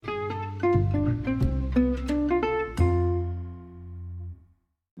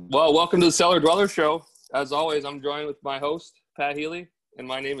Well, welcome to the Cellar Dwellers Show. As always, I'm joined with my host, Pat Healy, and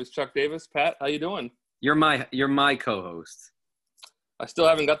my name is Chuck Davis. Pat, how you doing? You're my co-host. I still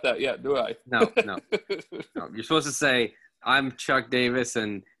haven't got that yet, do I? No. You're supposed to say, I'm Chuck Davis,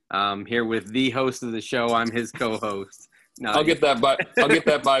 and here with the host of the show. I'm his co-host. No, I'll get that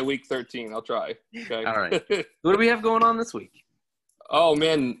by week 13. I'll try. Okay. All right. What do we have going on this week? Oh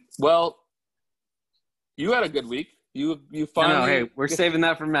man, well, you had a good week. You finally. No, hey, we're saving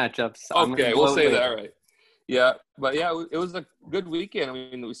that for matchups. Okay, we'll say that. All right. Yeah, but yeah, it was a good weekend. I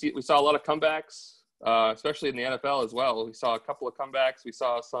mean, we saw a lot of comebacks, especially in the NFL as well. We saw a couple of comebacks. We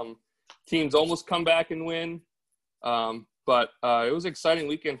saw some teams almost come back and win. But it was an exciting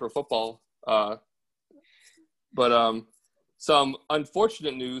weekend for football. But some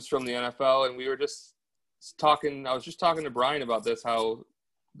unfortunate news from the NFL, and we were just talking. I was just talking to Brian about this, how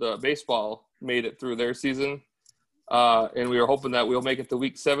the baseball made it through their season. And we were hoping that we'll make it to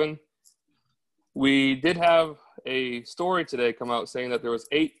week 7. We did have a story today come out saying that there was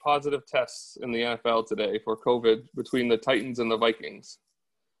 8 positive tests in the NFL today for COVID between the Titans and the Vikings.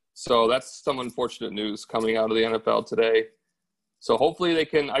 So that's some unfortunate news coming out of the NFL today. So hopefully they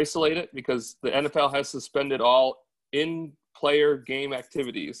can isolate it, because the NFL has suspended all in-player game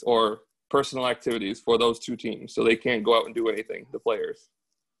activities or personal activities for those 2 teams. So they can't go out and do anything, the players.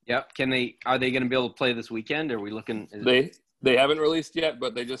 Yep. Are they going to be able to play this weekend? Are we looking? They haven't released yet,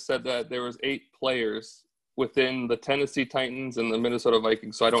 but they just said that there was 8 players within the Tennessee Titans and the Minnesota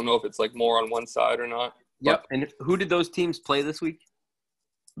Vikings. So I don't know if it's like more on one side or not. Yep. And who did those teams play this week?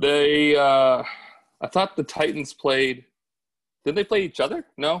 I thought the Titans played. Did they play each other?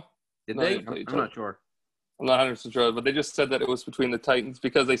 No. Did they? I'm not sure. I'm not 100% sure, but they just said that it was between the Titans,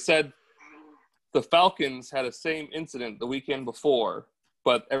 because they said the Falcons had a same incident the weekend before,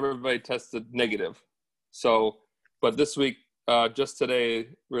 but everybody tested negative. So, but this week, just today,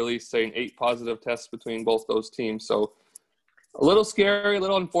 released saying 8 positive tests between both those teams. So a little scary, a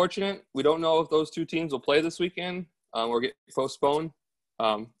little unfortunate. We don't know if those 2 teams will play this weekend or get postponed.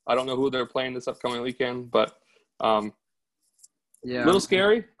 I don't know who they're playing this upcoming weekend, but yeah, a little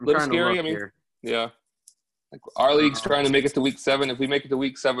scary. I mean, here. Yeah. Like our league's trying to make it to week 7. If we make it to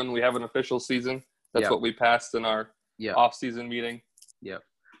week 7, we have an official season. That's what we passed in our off-season meeting. Yep.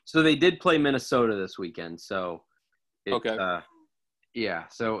 So they did play Minnesota this weekend. So, okay. Yeah.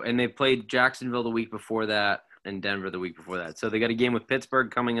 So, and they played Jacksonville the week before that and Denver the week before that. So they got a game with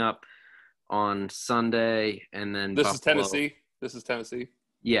Pittsburgh coming up on Sunday, and then This Buffalo. is Tennessee.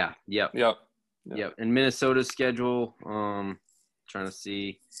 Yeah. Yep. Yep. And Minnesota's schedule. Trying to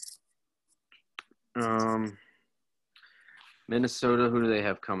see. Minnesota. Who do they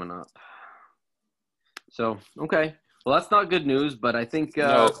have coming up? So okay. Well, that's not good news, but I think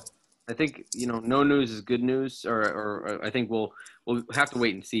No. No news is good news, or I think we'll have to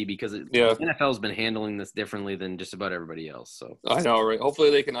wait and see, because the NFL's been handling this differently than just about everybody else. So I know, right? Hopefully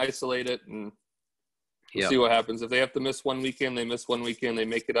they can isolate it and we'll see what happens. If they have to miss one weekend, they miss one weekend. They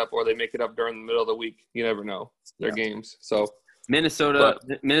make it up, or they make it up during the middle of the week. You never know their games. So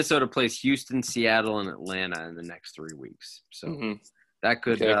Minnesota plays Houston, Seattle, and Atlanta in the next 3 weeks. So that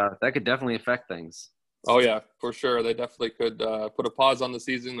could definitely affect things. Oh, yeah, for sure. They definitely could put a pause on the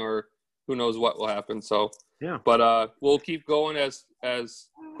season, or who knows what will happen. So, yeah. But we'll keep going as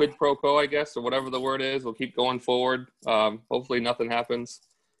quid pro quo, I guess, or whatever the word is. We'll keep going forward. Hopefully nothing happens.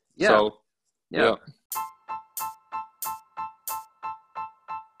 Yeah. So, yeah.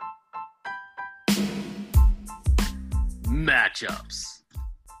 Matchups.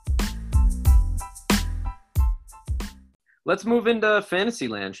 Let's move into fantasy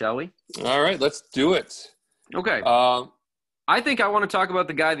land, shall we? All right, let's do it. Okay. I think I want to talk about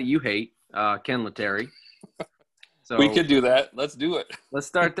the guy that you hate, Ken Letary. So we could do that. Let's do it. Let's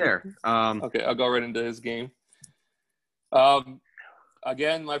start there. Okay, I'll go right into his game.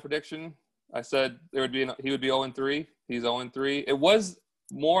 Again, my prediction, I said he would be 0-3. He's 0-3. It was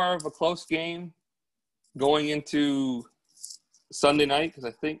more of a close game going into Sunday night, because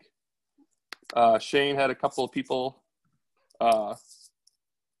I think Shane had a couple of people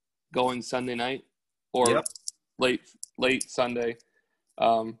going Sunday night or late Sunday.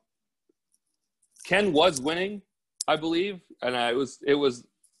 Ken was winning, I believe, and it was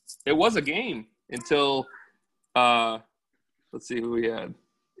a game until let's see who we had.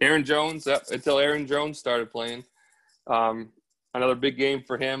 Aaron Jones, until Aaron Jones started playing. Another big game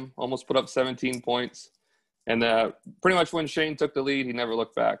for him, almost put up 17 points. And pretty much when Shane took the lead, he never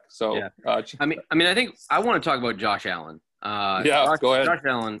looked back. So, I think I want to talk about Josh Allen. Go ahead. Josh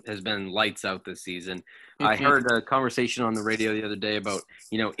Allen has been lights out this season. I heard a conversation on the radio the other day about,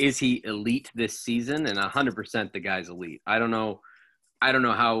 is he elite this season? And 100% the guy's elite. I don't know I don't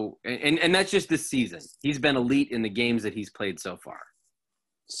know how – and that's just this season. He's been elite in the games that he's played so far.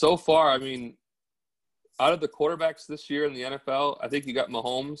 So far, I mean, out of the quarterbacks this year in the NFL, I think you got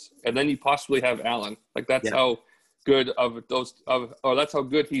Mahomes, and then you possibly have Allen. Like, that's how good of those – or that's how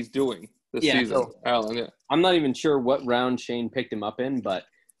good he's doing this season, so Allen. Yeah. I'm not even sure what round Shane picked him up in, but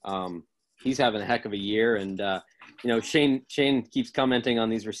he's having a heck of a year. And, Shane keeps commenting on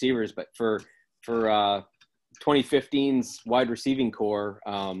these receivers, but for 2015's wide receiving core,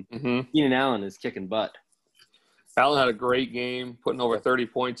 Keenan Allen is kicking butt. Allen had a great game. Putting over 30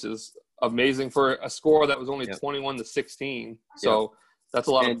 points is amazing for a score that was only 21-16. So that's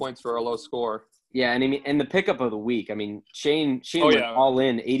a lot of points for a low score. Yeah, and the pickup of the week. I mean, Shane went all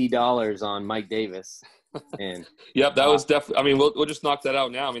in $80 on Mike Davis. And yep, that was definitely. I mean, we'll just knock that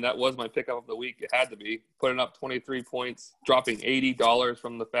out now. I mean, that was my pickup of the week. It had to be putting up 23 points, dropping $80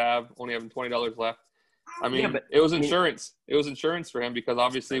 from the fab, only having $20 left. I mean, it was insurance. It was insurance for him because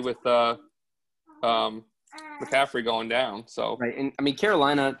obviously with McCaffrey going down. So right, and I mean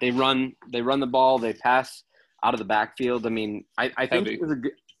Carolina, they run the ball, they pass out of the backfield. I mean, I think it was a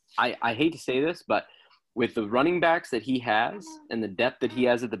good. I hate to say this, but with the running backs that he has and the depth that he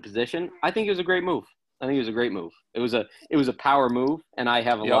has at the position, I think it was a great move. It was a power move, and I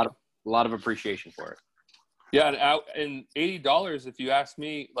have a lot of appreciation for it. Yeah, and $80, if you ask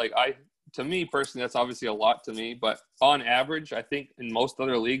me, to me personally, that's obviously a lot to me. But on average, I think in most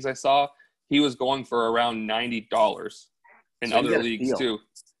other leagues I saw, he was going for around $90 in other leagues too.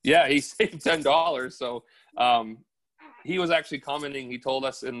 Yeah, he saved $10. So he was actually commenting. He told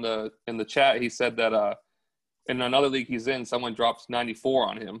us in the chat. He said that in another league he's in, someone drops 94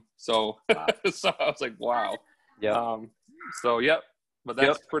 on him. So, wow. So I was like, wow. Yeah. But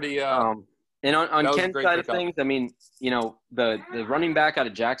that's pretty. And on Ken's side of things, I mean, the running back out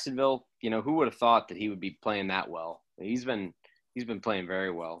of Jacksonville, who would have thought that he would be playing that well? He's been playing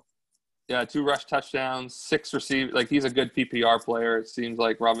very well. Yeah, 2 rush touchdowns, 6 received. Like, he's a good PPR player. It seems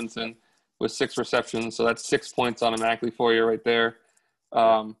like Robinson with 6 receptions, so that's 6 points automatically for you right there.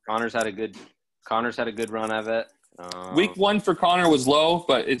 Connor's had a good run of it. Week 1 for Connor was low,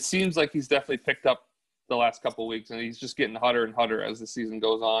 but it seems like he's definitely picked up the last couple of weeks, and he's just getting hotter and hotter as the season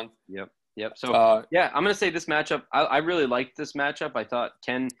goes on. Yep. So, I'm going to say this matchup, I really liked this matchup. I thought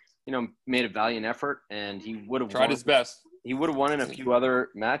Ken, made a valiant effort, and he would have tried his best. He would have won in a few other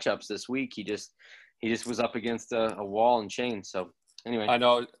matchups this week. He just was up against a wall and Shane. So, anyway. I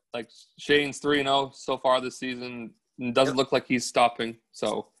know, like, Shane's 3-0 so far this season. It doesn't look like he's stopping,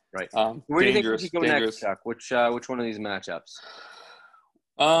 so. Right. Where do you think we should go next, Chuck? Which one of these matchups?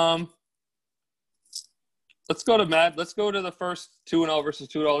 Let's go to the first 2-0 versus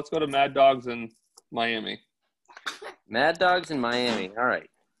 2-0. Let's go to Mad Dogs in Miami. Mad Dogs in Miami. All right.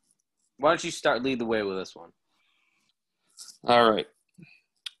 Why don't you lead the way with this one? All right.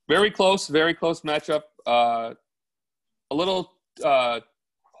 Very close matchup. A little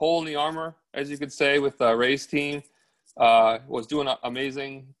hole in the armor, as you could say, with Ray's team. Was doing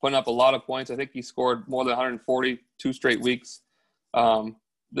amazing, putting up a lot of points. I think he scored more than 140 2 straight weeks.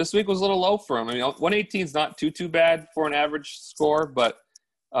 This week was a little low for him. I mean, 118 is not too bad for an average score, but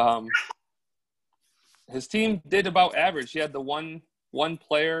his team did about average. He had the one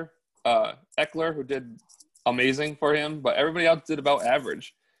player, Eckler, who did amazing for him, but everybody else did about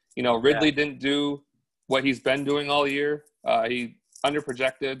average. Ridley didn't do what he's been doing all year. He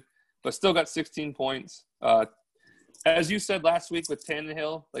underprojected, but still got 16 points. As you said last week with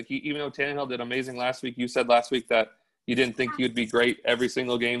Tannehill, even though Tannehill did amazing last week, you said last week that you didn't think he would be great every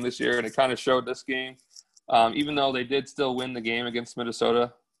single game this year, and it kind of showed this game. Even though they did still win the game against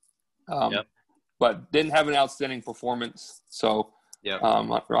Minnesota, but didn't have an outstanding performance. So,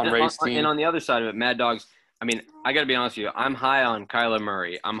 on Ray's team. And on the other side of it, Mad Dogs, I mean, I got to be honest with you. I'm high on Kyler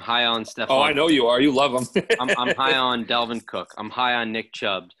Murray. I'm high on Stephon. Oh, I know you are. You love him. I'm high on Dalvin Cook. I'm high on Nick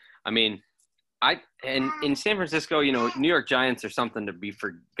Chubb. I mean, and in San Francisco, New York Giants are something to be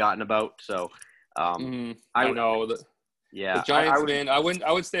forgotten about. So, I know that. Yeah, the Giants,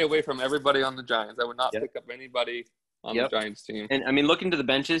 I would stay away from everybody on the Giants. I would not pick up anybody on the Giants team. And I mean, look into the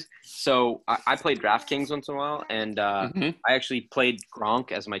benches. So I played DraftKings once in a while, and I actually played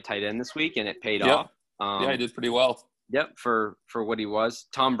Gronk as my tight end this week, and it paid off. He did pretty well. Yep, for what he was.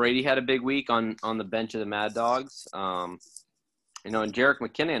 Tom Brady had a big week on the bench of the Mad Dogs. And Jerick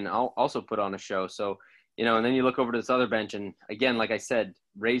McKinnon also put on a show. So, and then you look over to this other bench, and again, like I said,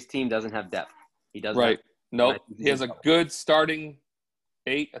 Ray's team doesn't have depth. He doesn't. Right. Nope. He has a good starting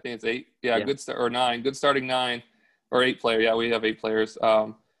 8. I think it's 8. Yeah. Good start or 9. Good starting 9 or 8 player. Yeah, we have 8 players.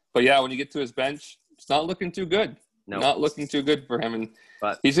 But yeah, when you get to his bench, it's not looking too good. No. Not looking too good for him,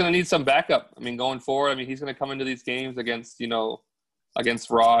 but he's going to need some backup. I mean, going forward, he's going to come into these games against against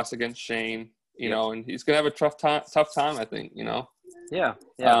Ross, against Shane, you know, and he's gonna have a tough time, I think, you know. Yeah.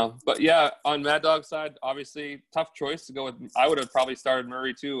 But yeah, on Mad Dog's side, obviously tough choice to go with. I would have probably started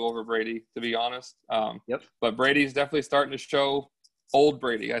Murray too over Brady, to be honest. But Brady's definitely starting to show old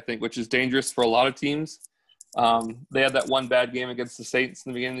Brady, I think, which is dangerous for a lot of teams. They had that one bad game against the Saints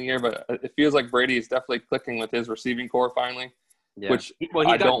in the beginning of the year, but it feels like Brady is definitely clicking with his receiving core finally. Yeah. Which he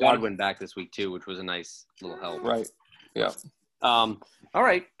got Godwin back this week too, which was a nice little help. Right. Yeah. All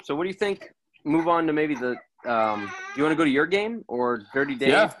right. So what do you think? Move on to maybe the. Do you want to go to your game or Dirty Dave?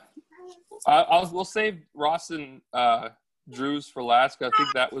 Yeah. We'll save Ross and Drew's for last, because I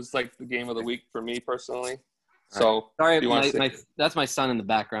think that was like the game of the week for me personally. So sorry, that's my son in the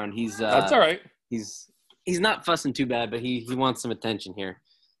background. He's that's all right. He's not fussing too bad, but he wants some attention here.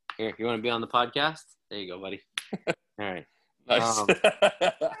 Here, you want to be on the podcast? There you go, buddy. All right. Nice.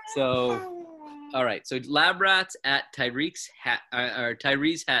 All right. So Lab Rats at Tyree's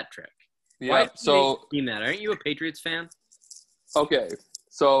hat trick. Yeah. So team that, aren't you a Patriots fan? Okay.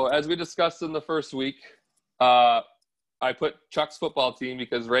 So as we discussed in the first week, I put Chuck's football team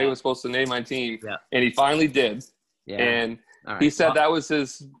because Ray was supposed to name my team, and he finally did. Yeah. And he said that was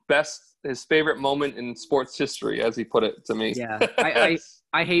his favorite moment in sports history, as he put it to me. Yeah,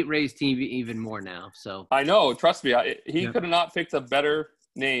 I hate Ray's team even more now. So I know. Trust me, he could have not picked a better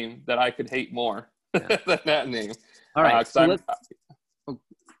name that I could hate more than that name. All right, so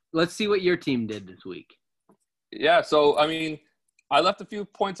let's see what your team did this week. Yeah, so I mean, I left a few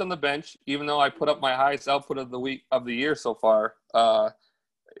points on the bench, even though I put up my highest output of the year so far.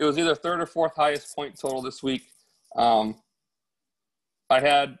 It was either third or fourth highest point total this week. I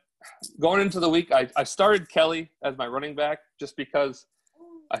had going into the week, I started Kelly as my running back just because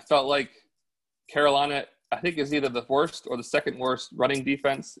I felt like Carolina, I think, is either the worst or the second worst running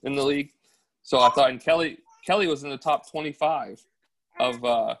defense in the league. So I thought, and Kelly was in the top 25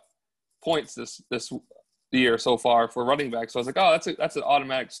 of points this year so far for running back. So I was like, oh, that's an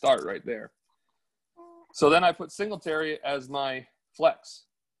automatic start right there. So then I put Singletary as my flex,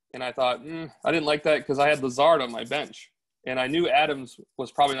 and I thought, I didn't like that because I had Lazard on my bench, and I knew Adams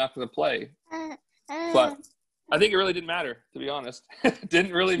was probably not going to play. But I think it really didn't matter, to be honest. It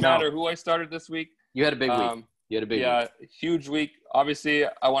didn't really matter who I started this week. You had a big week. Yeah, huge week. Obviously,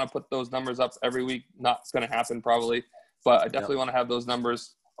 I want to put those numbers up every week. Not going to happen probably, but I definitely want to have those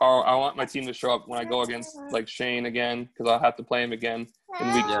numbers. Or I want my team to show up when I go against like Shane again, because I'll have to play him again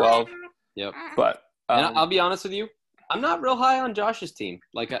in week 12. Yep. But and I'll be honest with you, I'm not real high on Josh's team.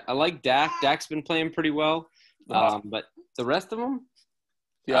 Like I like Dak. Dak's been playing pretty well, but the rest of them,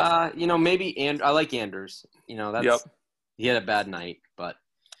 maybe. And I like Anders. You know, that's he had a bad night, but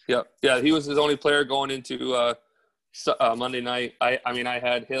he was his only player going into Monday night. I mean, I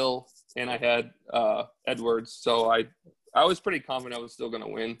had Hill and I had Edwards, so I was pretty confident I was still going to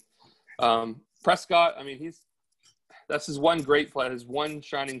win. Prescott, I mean, that's his one great play, his one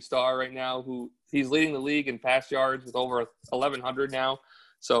shining star right now, who he's leading the league in pass yards with over 1,100 now.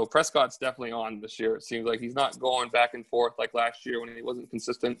 So Prescott's definitely on this year. It seems like he's not going back and forth like last year when he wasn't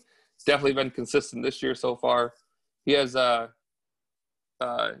consistent. Definitely been consistent this year so far. He has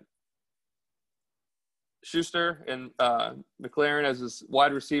Schuster and McLaren as his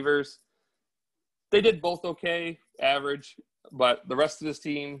wide receivers. They did both okay, average, but the rest of his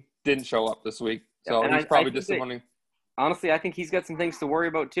team didn't show up this week. So he's probably disappointing. Honestly, I think he's got some things to worry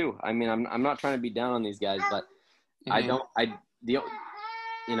about too. I mean, I'm not trying to be down on these guys, but I'm not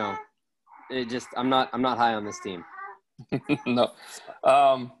high on this team. No.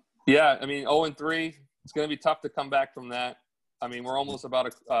 Yeah, I mean, 0-3, it's going to be tough to come back from that. I mean, we're almost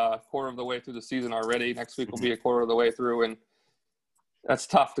about a quarter of the way through the season already. Next week will be a quarter of the way through, and that's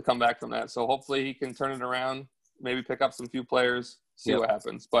tough to come back from that. So hopefully he can turn it around, maybe pick up some few players, see what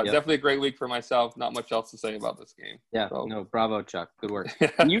happens. But definitely a great week for myself. Not much else to say about this game. Yeah, no, bravo, Chuck. Good work.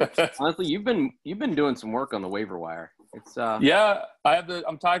 Honestly, you've been doing some work on the waiver wire. It's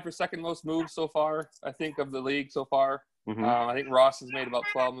I'm tied for second most moves so far, I think, of the league so far. Mm-hmm. I think Ross has made about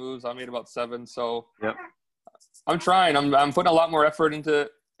 12 moves. I made about 7. So I'm trying. I'm putting a lot more effort into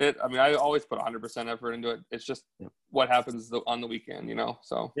it. I mean, I always put 100% effort into it. It's just what happens on the weekend, you know?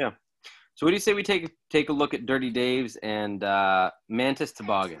 So yeah. So what do you say we take a look at Dirty Dave's and Mantis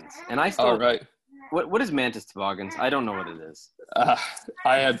Toboggans? And I still. All right. What is Mantis Toboggans? I don't know what it is.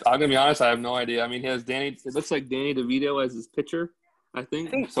 I'm gonna be honest. I have no idea. I mean, he has Danny. It looks like Danny DeVito as his pitcher. I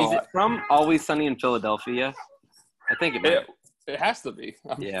think. So, is it from Always Sunny in Philadelphia? I think it might. It has to be.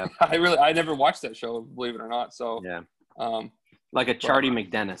 Yeah. I never watched that show, believe it or not. So yeah. Like a Charlie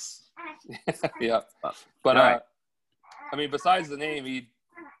McDennis. Yeah. But right. I mean, besides the name, he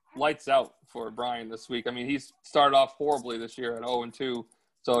lights out for Brian this week. I mean, he's started off horribly this year at 0-2,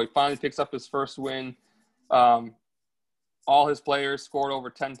 so he finally picks up his first win. All his players scored over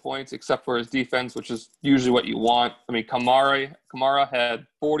 10 points except for his defense, which is usually what you want. I mean, Kamara had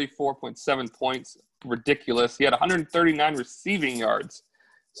 44.7 points. Ridiculous. He had 139 receiving yards.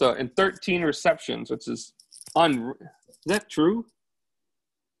 So, and 13 receptions, which is is that true?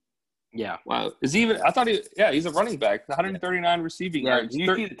 Yeah. Wow. Is he even? I thought he's a running back. 139 receiving yards.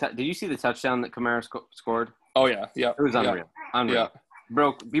 Did you see the touchdown that Kamara scored? Oh yeah. It was unreal. Yeah.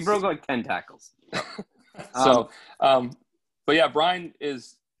 He broke like 10 tackles. But yeah, Brian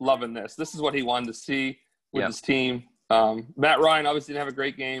is loving this. This is what he wanted to see with his team. Matt Ryan obviously didn't have a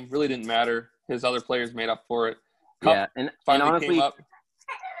great game. Really didn't matter. His other players made up for it. And honestly, came up.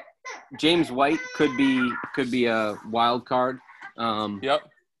 James White could be a wild card.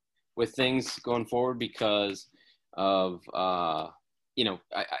 With things going forward because of I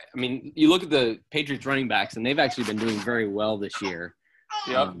mean, you look at the Patriots running backs and they've actually been doing very well this year.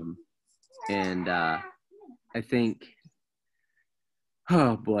 I think,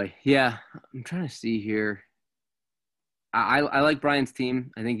 oh boy, yeah, I'm trying to see here. I like Brian's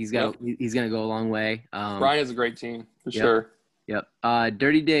team. I think he's going to go a long way. Brian is a great team for sure. Yep.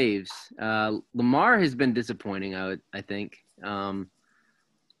 Dirty Dave's. Lamar has been disappointing. I think.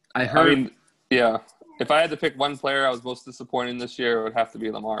 If I had to pick one player I was most disappointed in this year, it would have to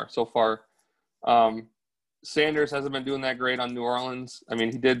be Lamar so far. Sanders hasn't been doing that great on New Orleans. I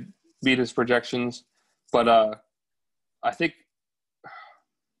mean, he did beat his projections, but I think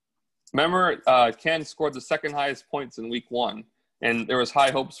Ken scored the second highest points in week 1, and there was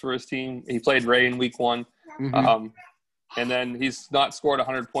high hopes for his team. He played Ray in week 1. Mm-hmm. And then he's not scored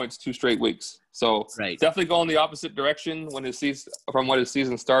 100 points 2 straight weeks. So definitely going the opposite direction from what his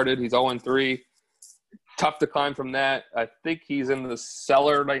season started. He's 0-3. Tough to climb from that. I think he's in the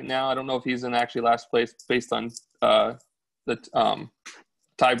cellar right now. I don't know if he's in actually last place based on the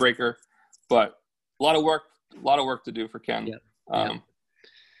tiebreaker. But a lot of work to do for Ken. Yep.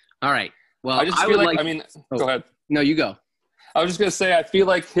 All right. Well, I just feel like go ahead. No, you go. I was just going to say I feel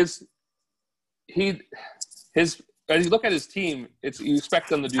like his as you look at his team, you expect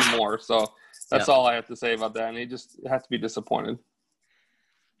them to do more. So that's all I have to say about that. And he just has to be disappointed.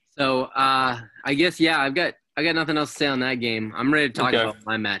 So I guess I've got nothing else to say on that game. I'm ready to talk about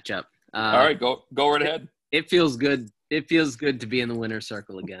my matchup. All right, go right ahead. It feels good. It feels good to be in the winner's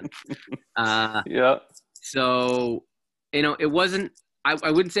circle again. So it wasn't.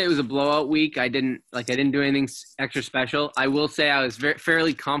 I wouldn't say it was a blowout week. I didn't do anything extra special. I will say I was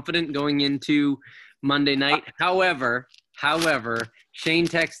fairly confident going into Monday night. However, Shane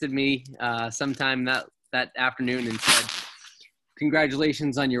texted me sometime that afternoon and said,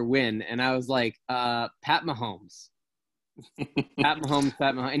 "Congratulations on your win." And I was like, Pat Mahomes. Pat Mahomes.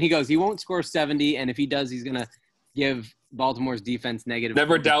 And he goes, he won't score 70, and if he does, he's gonna give Baltimore's defense negative.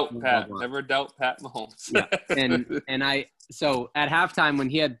 Never doubt Pat. Never doubt Pat Mahomes. So at halftime when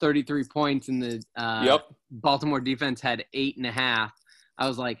he had 33 points and the Baltimore defense had 8.5, I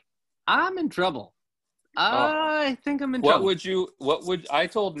was like, I'm in trouble. I think I'm in trouble. I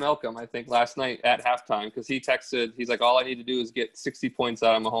told Malcolm, I think last night at halftime, because he texted, he's like, all I need to do is get 60 points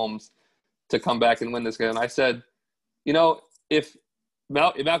out of Mahomes to come back and win this game. And I said, if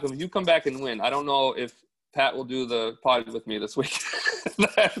Malcolm, if you come back and win, I don't know if Pat will do the pod with me this week.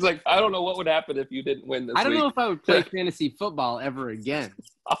 I was like, I don't know what would happen if you didn't win this week. I don't know if I would play fantasy football ever again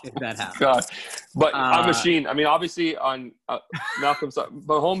if that happens. God. But a machine. I mean, obviously on Malcolm's –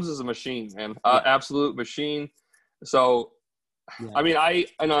 Mahomes is a machine, man. Absolute machine. So, I mean, I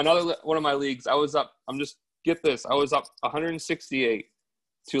know another one of my leagues, I was up – get this. I was up 168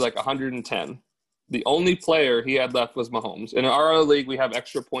 to like 110. The only player he had left was Mahomes. In our other league, we have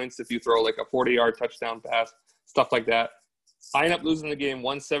extra points if you throw like a 40-yard touchdown pass, stuff like that. I ended up losing the game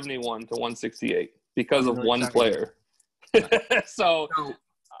 171 to 168 because of one player.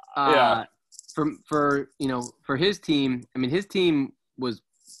 For his team, I mean, his team was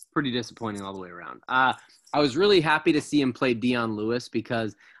pretty disappointing all the way around. I was really happy to see him play Dion Lewis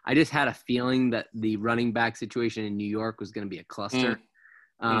because I just had a feeling that the running back situation in New York was going to be a cluster.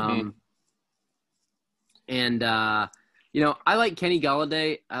 And I like Kenny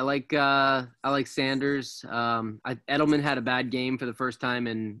Golladay. I like Sanders. Edelman had a bad game for the first time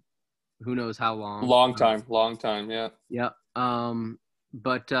in who knows how long. Long time, yeah. Yeah.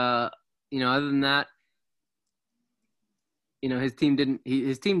 But other than that, his team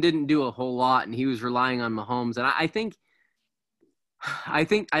didn't do a whole lot, and he was relying on Mahomes. And I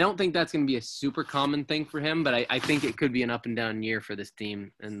don't think that's going to be a super common thing for him, but I think it could be an up and down year for this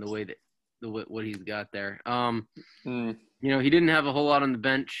team and the way that what he's got there. You know, he didn't have a whole lot on the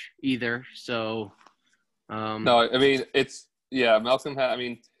bench either. So, No, I mean, Malcolm had, I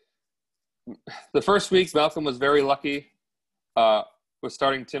mean, the first week, Malcolm was very lucky with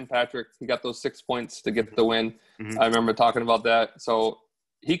starting Tim Patrick. He got those 6 points to get the win. Mhm. I remember talking about that. So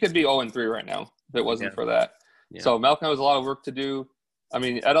he could be 0-3 right now if it wasn't for that. Yeah. So Malcolm has a lot of work to do. I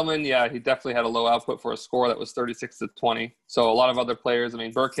mean, Edelman, he definitely had a low output for a score that was 36-20. So a lot of other players, I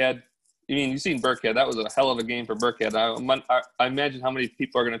mean, Burkhead, you've seen Burkhead. That was a hell of a game for Burkhead. I imagine how many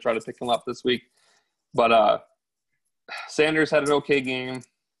people are going to try to pick him up this week. But Sanders had an okay game.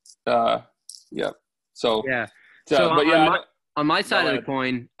 Yeah. So, on my side of the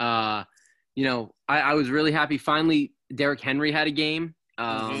coin, you know, I was really happy. Finally, Derrick Henry had a game.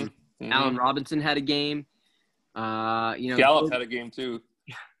 Allen Robinson had a game. You know, Gallup had a game too.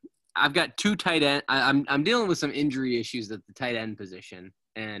 I've got two tight end. I'm dealing with some injury issues at the tight end position,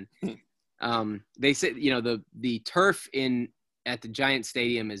 and they said, you know, the turf at the Giant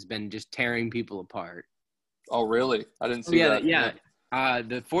Stadium has been just tearing people apart. Oh, really? I didn't see that. Yeah.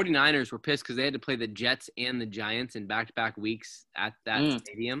 The 49ers were pissed because they had to play the Jets and the Giants in back-to-back weeks at that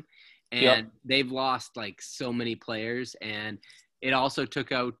stadium, and they've lost like so many players, and it also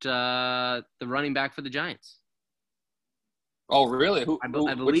took out the running back for the Giants. Oh, really? I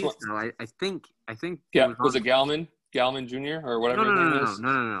believe so. I think. Yeah, was it Gallman Jr. or whatever his name is?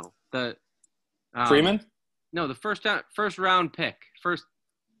 No. The Freeman? No, the first round pick.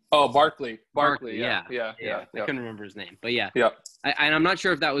 Barkley. Yeah. I couldn't remember his name, but yeah. And I'm not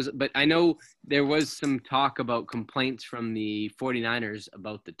sure if that was, but I know there was some talk about complaints from the 49ers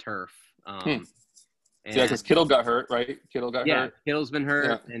about the turf. Because Kittle got hurt, right? Yeah, Kittle's been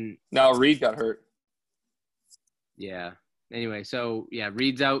hurt, and now Reed got hurt. Yeah. Anyway, so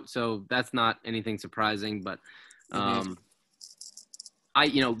Reed's out, so that's not anything surprising. But,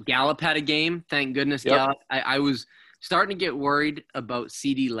 Gallup had a game. Thank goodness, Gallup. I was starting to get worried about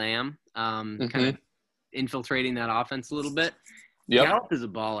CeeDee Lamb, kind of infiltrating that offense a little bit. Gallup is a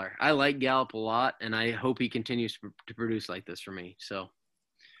baller. I like Gallup a lot, and I hope he continues to produce like this for me. So,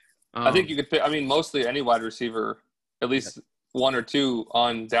 I think you could pick. I mean, mostly any wide receiver, at least one or two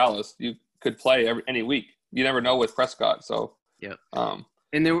on Dallas, you could play any week. You never know with Prescott. So,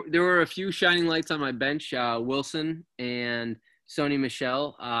 and there were a few shining lights on my bench, Wilson and Sony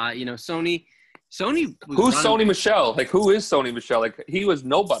Michel. Sony. Who's Sony Michel? Like, who is Sony Michel? Like, he was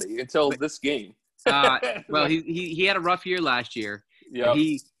nobody until this game. Well, he had a rough year last year. Yeah.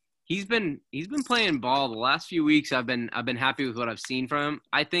 He's been playing ball the last few weeks. I've been happy with what I've seen from him.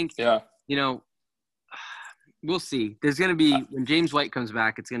 I think we'll see. There's going to be when James White comes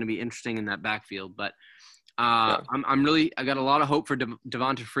back, it's going to be interesting in that backfield. But I got a lot of hope for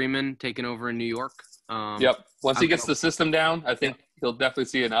Devonta Freeman taking over in New York. Once he gets the system down, I think he'll definitely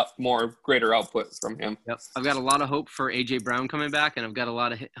see greater output from him. I've got a lot of hope for A.J. Brown coming back, and I've got a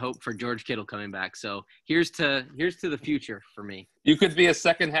lot of hope for George Kittle coming back. So here's to the future for me. You could be a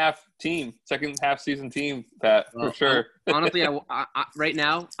second half season team, Pat, for sure. Honestly, I right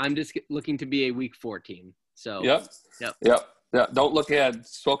now I'm just looking to be a Week 4 team. So Yep. Don't look ahead.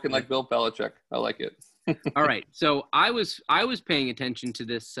 Spoken like Bill Belichick. I like it. All right. So I was paying attention to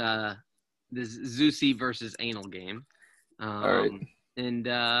this Zusi versus Anal game. All right. And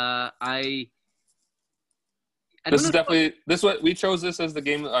we chose this as the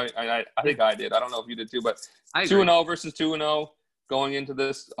game. I think I did. I don't know if you did too, but 2-0 versus 2-0 going into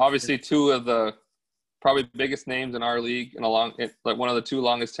this. Obviously, two of the probably biggest names in our league and like one of the two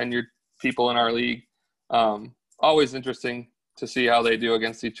longest tenured people in our league. Always interesting to see how they do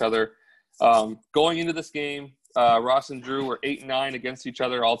against each other. Going into this game, Ross and Drew were 8-9 against each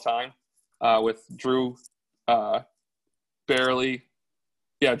other all time, with Drew barely.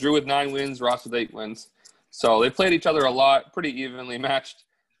 Yeah, Drew with 9 wins, Ross with 8 wins. So they played each other a lot, pretty evenly matched.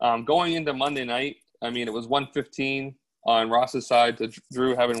 Going into Monday night, I mean, it was 115 on Ross's side to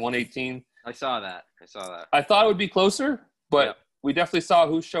Drew having 118. I saw that. I thought it would be closer, but we definitely saw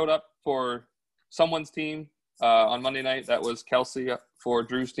who showed up for someone's team on Monday night. That was Kelsey for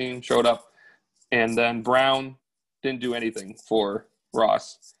Drew's team, showed up. And then Brown didn't do anything for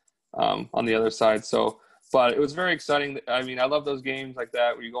Ross on the other side. But it was very exciting. I mean, I love those games like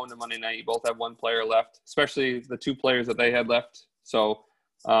that where you go into Monday night, you both have one player left, especially the 2 players that they had left. So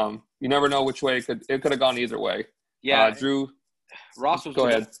you never know which way it could have gone either way. Yeah, Drew. Ross was. Go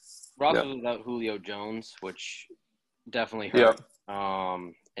ahead. Ross was without Julio Jones, which definitely hurt.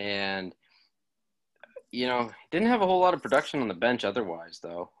 And didn't have a whole lot of production on the bench otherwise,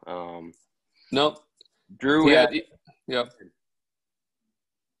 though. Nope. Drew.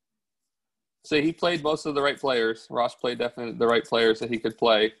 So he played most of the right players. Ross played definitely the right players that he could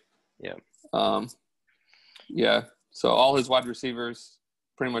play. Yeah. So all his wide receivers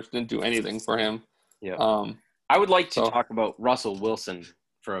pretty much didn't do anything for him. Yeah. I would like to talk about Russell Wilson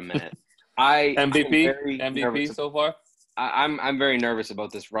for a minute. MVP so far. I'm very nervous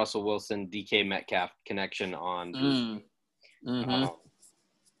about this Russell Wilson DK Metcalf connection on.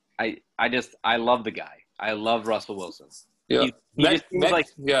 I love the guy. I love Russell Wilson. Yeah,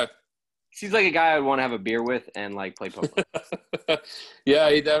 seems like a guy I'd want to have a beer with and like play poker. Yeah,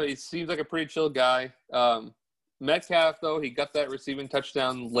 he seems like a pretty chill guy. Metcalf, though, he got that receiving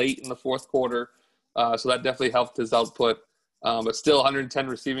touchdown late in the fourth quarter, so that definitely helped his output. But still 110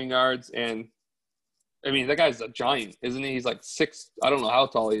 receiving yards, and I mean, that guy's a giant, isn't he? He's like 6. I don't know how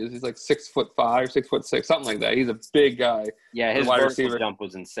tall he is. He's like 6'5", 6'6", something like that. He's a big guy. Yeah, his wide receiver jump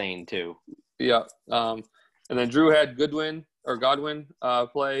was insane too. Yeah. And then Drew had Godwin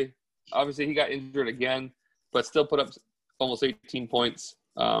play. Obviously, he got injured again, but still put up almost 18 points.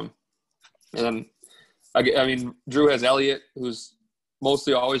 And then, I mean, Drew has Elliott, who's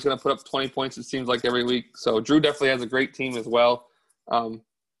mostly always going to put up 20 points, it seems like, every week. So Drew definitely has a great team as well.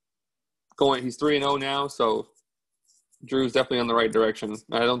 He's 3-0 now, so Drew's definitely on the right direction.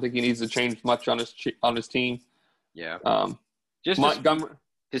 I don't think he needs to change much on his team. Yeah. To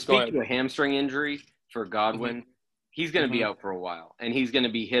speak to a hamstring injury for Godwin, he's going to be out for a while, and he's going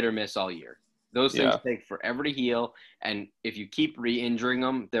to be hit or miss all year. Those things take forever to heal, and if you keep re-injuring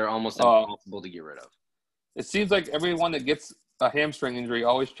them, they're almost impossible to get rid of. It seems like everyone that gets a hamstring injury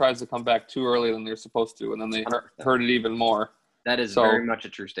always tries to come back too early than they're supposed to, and then they hurt it even more. That is very much a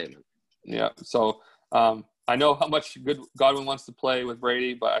true statement. Yeah, so I know how much good Godwin wants to play with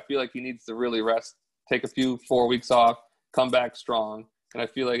Brady, but I feel like he needs to really rest, take a few 4 weeks off, come back strong. And I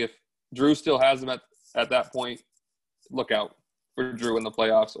feel like if Drew still has him at that point, look out for Drew in the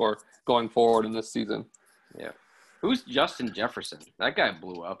playoffs or going forward in this season. Yeah. Who's Justin Jefferson? That guy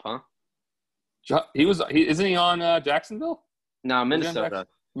blew up, huh? Isn't he on Jacksonville? No, Minnesota.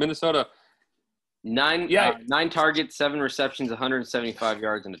 Minnesota. 9 targets, 7 receptions, 175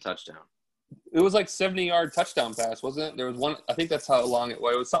 yards, and a touchdown. It was like 70-yard touchdown pass, wasn't it? There was one. I think that's how long it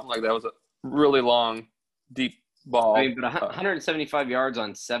was. It was something like that. It was a really long, deep ball. I mean, but 175 yards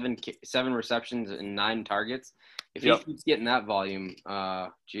on 7 receptions and 9 targets. If he keeps getting that volume, I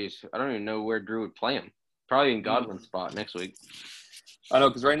don't even know where Drew would play him. Probably in Godwin's spot next week. I know,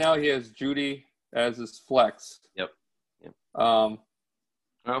 because right now he has Judy as his flex. Yep. Well,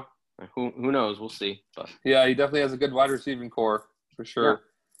 who knows? We'll see. But yeah, he definitely has a good wide receiving core for sure.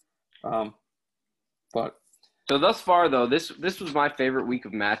 Yeah. So thus far, though, this was my favorite week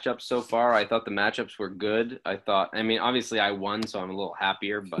of matchups so far. I thought the matchups were good. Obviously I won, so I'm a little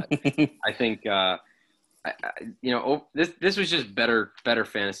happier. But I think, this was just better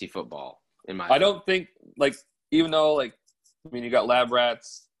fantasy football in my opinion. I don't think, even though, you got Lab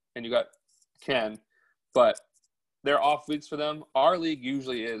Rats and you got Ken, but they're off weeks for them. Our league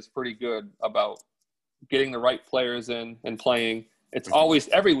usually is pretty good about getting the right players in and playing. It's always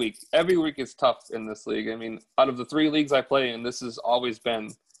every week. Every week is tough in this league. I mean, out of the 3 leagues I play in, this has always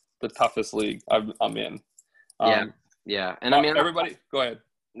been the toughest league I'm in. Yeah. And I mean, everybody, go ahead.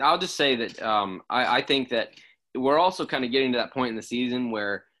 I'll just say that I think that we're also kind of getting to that point in the season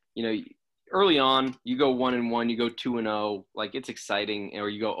where, early on you go 1-1, you go 2-0, it's exciting, or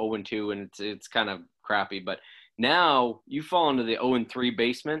you go 0-2 and it's kind of crappy. But now you fall into the 0-3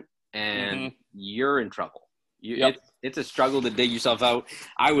 basement and you're in trouble. It's a struggle to dig yourself out.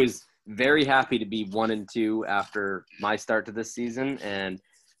 I was very happy to be 1-2 after my start to this season, and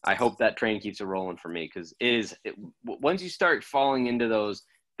I hope that train keeps it rolling for me, because once you start falling into the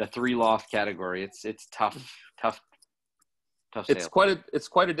 3-loss category, it's tough. It's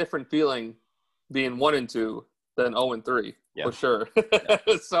quite a different feeling being 1-2 than 0-3 for sure. Yeah.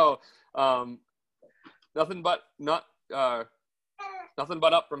 So nothing but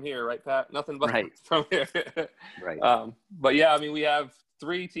up from here, right, Pat? Nothing but from here. Right. But yeah, I mean, we have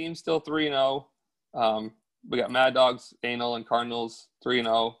 3 teams still 3-0. We got Mad Dogs, Anal, and Cardinals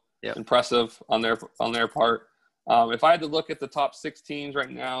 3-0. Yep. Impressive on their part. If I had to look at the top 6 teams right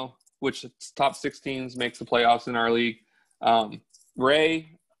now, which top 6 teams makes the playoffs in our league,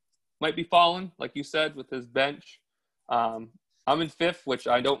 Ray might be falling, like you said, with his bench. I'm in 5th, which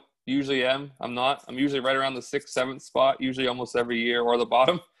I don't usually am. I'm not. I'm usually right around the 6th, 7th spot, usually almost every year, or the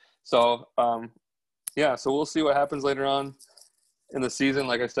bottom. So, so we'll see what happens later on in the season.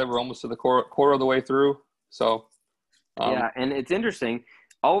 Like I said, we're almost to the quarter of the way through. So, and it's interesting.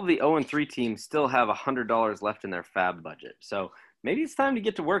 All of the 0-3 teams still have $100 left in their fab budget. So maybe it's time to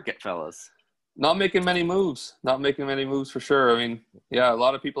get to work, fellas. Not making many moves for sure. I mean, a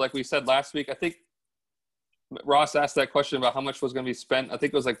lot of people, like we said last week, I think Ross asked that question about how much was going to be spent. I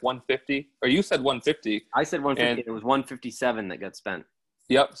think it was like 150, or you said 150. I said 150. It was 157 that got spent.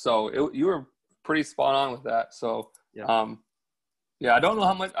 Yep. So you were pretty spot on with that. So, yep. I don't know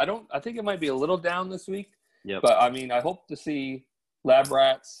how much. I think it might be a little down this week. Yep. But I mean, I hope to see Lab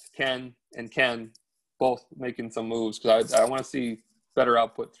Rats, Ken both making some moves, because I want to see better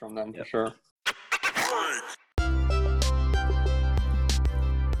outputs from them for sure.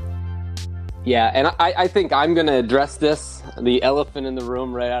 Yeah, and I think I'm going to address this, the elephant in the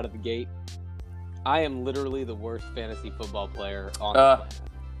room right out of the gate. I am literally the worst fantasy football player on the planet.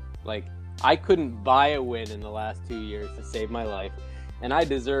 Like, I couldn't buy a win in the last 2 years to save my life, and I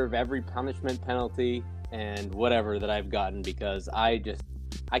deserve every punishment, penalty, and whatever that I've gotten, because I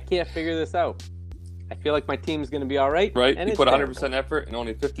can't figure this out. I feel like my team's going to be all right. Right, you put 100% effort and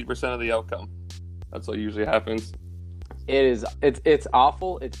only 50% of the outcome. That's what usually happens. It's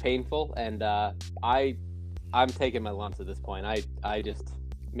awful, it's painful, and I'm taking my lumps at this point. I just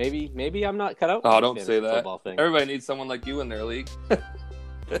maybe I'm not cut out. Oh, don't say that. Everybody needs someone like you in their league.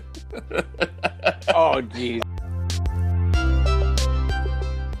 Oh, geez.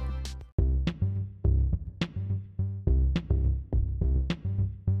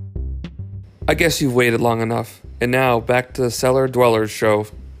 I guess you've waited long enough. And now, back to the Cellar Dwellers Show.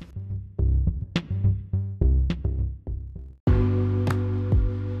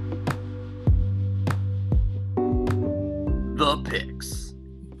 The picks.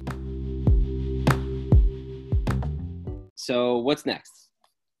 So, what's next?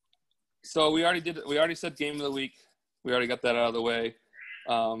 So, we already said game of the week. We already got that out of the way.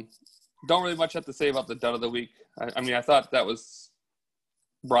 Don't really much have to say about the dud of the week. I mean, I thought that was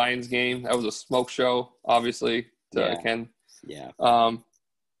Brian's game. That was a smoke show, obviously, to Ken. Yeah.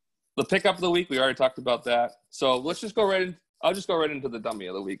 The pickup of the week, we already talked about that. So let's just go right in. I'll just go right into the dummy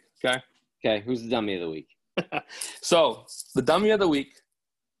of the week. Okay. Okay. Who's the dummy of the week? So the dummy of the week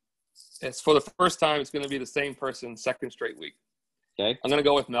is, for the first time, it's going to be the same person second straight week. Okay. I'm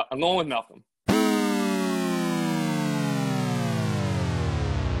going with Malcolm.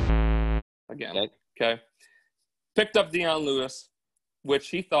 Again. Okay. Picked up Deion Lewis, which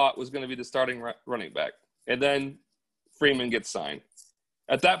he thought was going to be the starting running back. And then Freeman gets signed.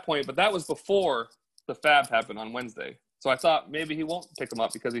 At that point, but that was before the fab happened on Wednesday. So I thought maybe he won't pick him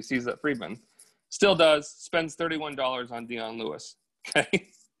up because he sees that Freeman still does, spends $31 on Deion Lewis. Okay.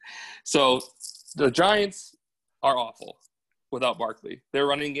 So the Giants are awful without Barkley. Their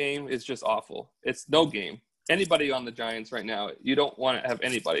running game is just awful. It's no game. Anybody on the Giants right now, you don't want to have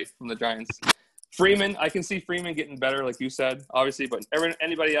anybody from the Giants. Freeman, I can see Freeman getting better, like you said, obviously, but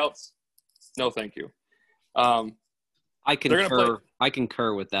anybody else, no thank you. I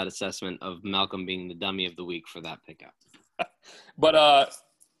concur with that assessment of Malcolm being the dummy of the week for that pickup. But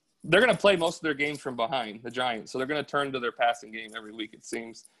they're going to play most of their games from behind, the Giants, so they're going to turn to their passing game every week, it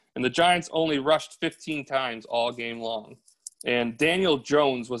seems. And the Giants only rushed 15 times all game long. And Daniel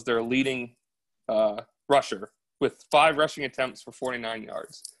Jones was their leading rusher with 5 rushing attempts for 49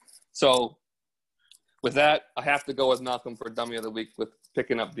 yards. So with that, I have to go with Malcolm for dummy of the week with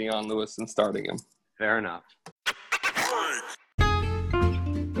picking up Deion Lewis and starting him. Fair enough.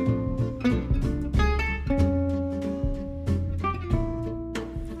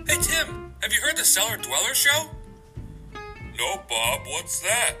 Hey, Tim, have you heard the Cellar Dwellers Show? No, Bob, what's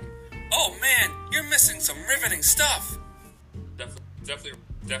that? Oh, man, you're missing some riveting stuff.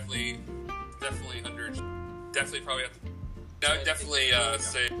 Definitely probably have to. I would definitely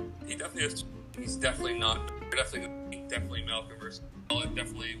say he definitely is. He's definitely not. Definitely Malcolm versus.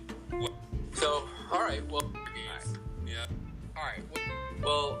 Definitely. So, all right. Well, yeah. All right.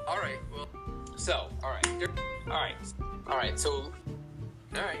 Well, all right. Well, so, all right. All right. All right. So,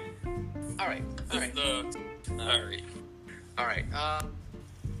 all right. All right. All right. All right. All right.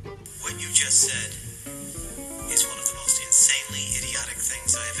 What you just said is one of the most insanely idiotic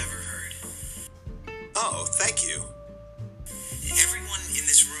things I have ever heard. Oh, thank you. Everyone in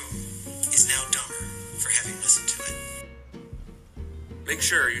this room is now dumber for having listened to it. Make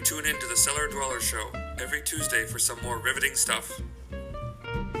sure you tune in to the Cellar Dwellers Show every Tuesday for some more riveting stuff.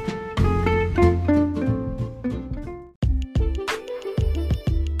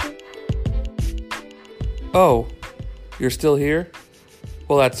 Oh, you're still here?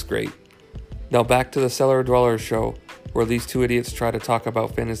 Well, that's great. Now back to the Cellar Dwellers Show, where these two idiots try to talk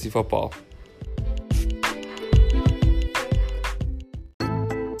about fantasy football.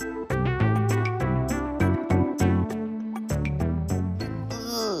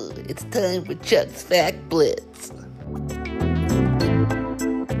 It's time for Chuck's Fact Blitz.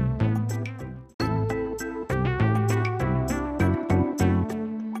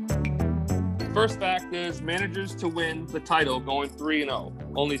 first fact is managers to win the title going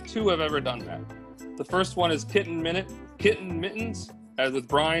 3-0. Only 2 have ever done that. The first one is Kitten Mittens, as with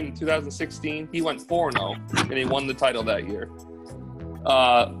Brian in 2016. He went 4-0, and he won the title that year.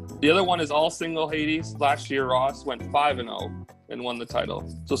 The other one is All Single Hades. Last year, Ross went 5-0 and won the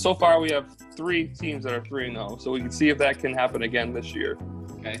title. So far, we have 3 teams that are 3-0. So we can see if that can happen again this year.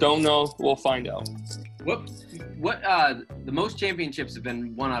 Okay. Don't know. We'll find out. What the most championships have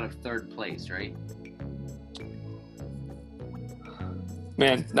been won out of third place, right?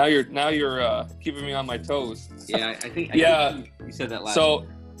 Man, now you're keeping me on my toes. Yeah, I think you said that last. So,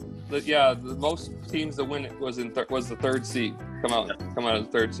 the most teams to win it was the 3rd seed. Come out as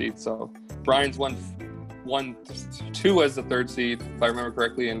the 3rd seed. So Brian's won 2 as the 3rd seed, if I remember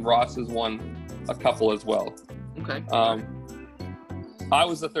correctly, and Ross has won a couple as well. Okay. I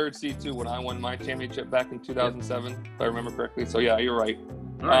was the 3rd seed too when I won my championship back in 2007, if I remember correctly. So yeah, you're right.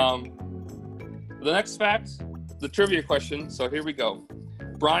 All right. The next fact, the trivia question. So here we go.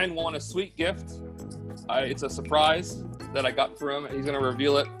 Brian won a sweet gift. It's a surprise that I got for him. He's going to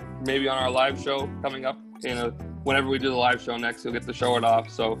reveal it maybe on our live show coming up. Whenever we do the live show next, he'll get to show it off.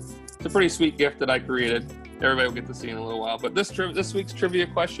 So it's a pretty sweet gift that I created. Everybody will get to see in a little while. But this week's trivia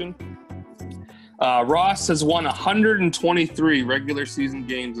question. Ross has won 123 regular season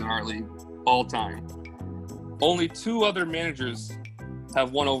games in our league all time. Only 2 other managers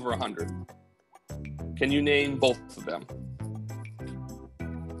have won over 100. Can you name both of them?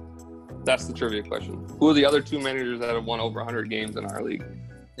 That's the trivia question. Who are the other 2 managers that have won over 100 games in our league?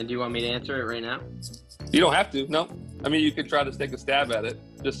 And do you want me to answer it right now? You don't have to. No. I mean, you could try to take a stab at it.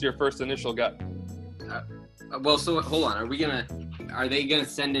 Just your first initial gut. Well, so hold on. Are they gonna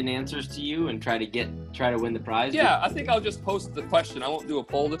send in answers to you and try to win the prize? Yeah, I think I'll just post the question. I won't do a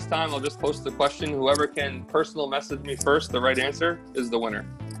poll this time. I'll just post the question. Whoever can personal message me first, the right answer is the winner.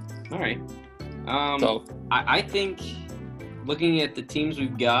 All right. I think looking at the teams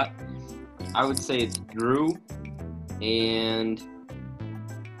we've got, I would say it's Drew and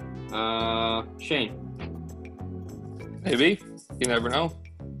Shane. Maybe. You never know.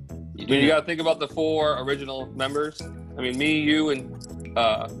 You got to think about the 4 original members. I mean, me, you, and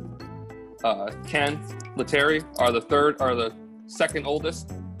Ken Letary are the second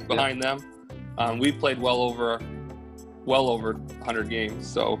oldest behind them. We played well over 100 games,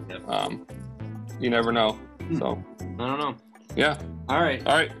 so you never know. So I don't know. Yeah. All right.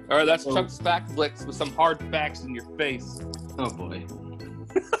 That's Chuck's Fact Blitz with some hard facts in your face. Oh boy.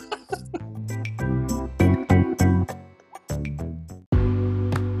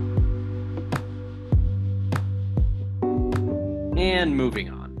 And moving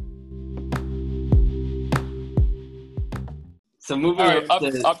on. So moving on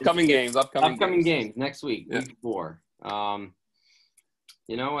to upcoming games. Upcoming games next week, week 4. Oh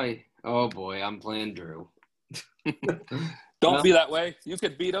boy, I'm playing Drew. Don't be that way. You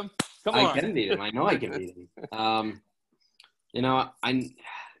could beat him. Come on. I can beat him. I know I can beat him.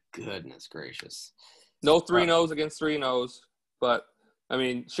 Goodness gracious. No 3-0s against 3-0s, but I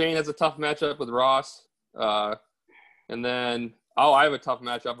mean, Shane has a tough matchup with Ross, and then I have a tough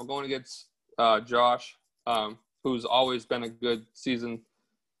matchup. I'm going against Josh, who's always been a good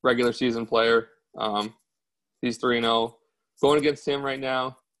regular season player. He's 3-0. Going against him right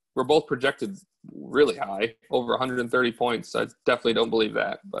now, we're both projected really high, over 130 points. I definitely don't believe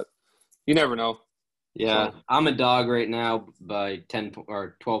that, but you never know. Yeah, I'm a dog right now by 10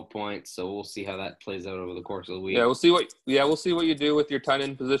 or 12 points, so we'll see how that plays out over the course of the week. Yeah, we'll see what you do with your tight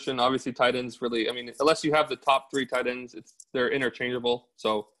end position. Obviously, tight ends really. I mean, unless you have the top 3 tight ends, they're interchangeable.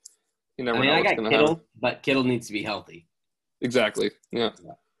 So you never know what's going to happen. But Kittle needs to be healthy. Exactly. Yeah.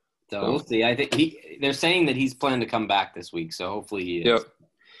 So we'll see. I think they're saying that he's planning to come back this week, so hopefully he is. Yeah.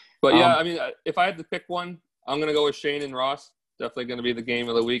 But yeah, I mean, if I had to pick one, I'm going to go with Shane and Ross. Definitely going to be the game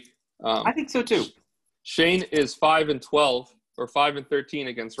of the week. I think so too. Shane is 5-12 or 5-13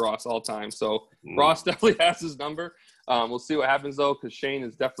 against Ross all time. So Ross definitely has his number. We'll see what happens though, because Shane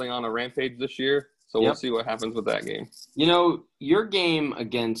is definitely on a rampage this year. So we'll see what happens with that game. Your game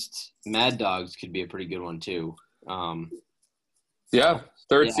against Mad Dogs could be a pretty good one too.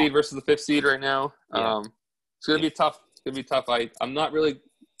 Third seed versus the 5th seed right now. It's gonna be tough. It's gonna be tough. I'm not really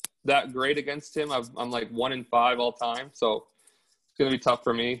that great against him. I'm like 1-5 all time. So it's gonna be tough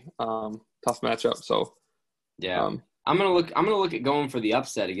for me. Tough matchup. So I'm gonna look at going for the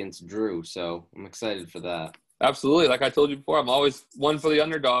upset against Drew. So I'm excited for that. Absolutely. Like I told you before, I'm always one for the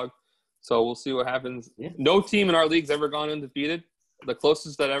underdog. So we'll see what happens. Yeah. No team in our league's ever gone undefeated. The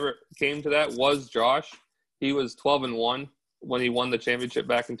closest that ever came to that was Josh. He was 12-1 when he won the championship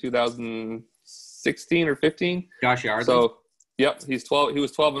back in 2016 or 15. Josh Yardley. So Yep, he's 12. He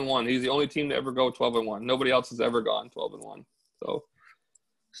was 12-1. He's the only team to ever go 12-1. Nobody else has ever gone 12-1. So,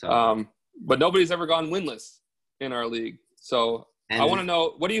 but nobody's ever gone winless in our league. So I want to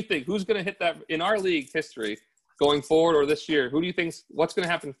know, what do you think? Who's going to hit that in our league history going forward or this year? Who do you think's what's going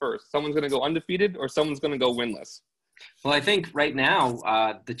to happen first? Someone's going to go undefeated or someone's going to go winless? Well, I think right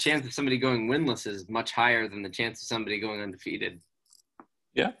now the chance of somebody going winless is much higher than the chance of somebody going undefeated.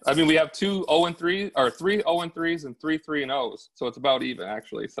 Yeah, I mean, we have 2 0-3 or 3 0-3s and 3 3-0s, so it's about even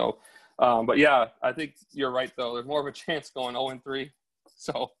actually. So, but yeah, I think you're right though. There's more of a chance going 0-3,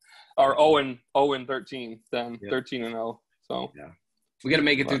 so or 0-13 than 13-0. So yeah, we got to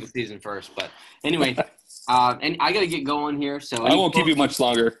make it through the season first. But anyway, and I got to get going here, so I won't keep you much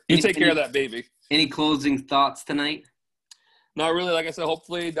longer. You take care of that baby. Any closing thoughts tonight? Not really. Like I said,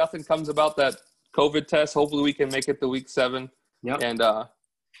 hopefully nothing comes about that COVID test. Hopefully we can make it to week 7. Yep. And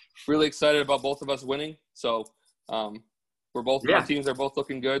really excited about both of us winning. So we're both our teams are both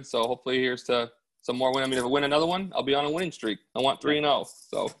looking good. So hopefully here's to some more win. I mean, if I win another one, I'll be on a winning streak. I want 3-0.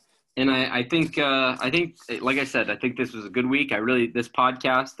 So. And I think like I said, I think this was a good week. This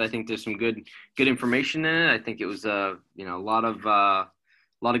podcast, I think there's some good information in it. I think it was a lot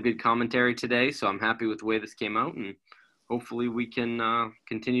of good commentary today. So I'm happy with the way this came out, and hopefully we can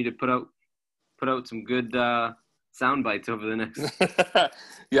continue to put out some good sound bites over the next.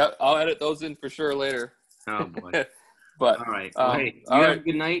 Yeah, I'll edit those in for sure later. Oh boy. But all right. Well, hey, you have a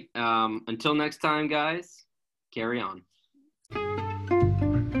good night. Until next time, guys. Carry on.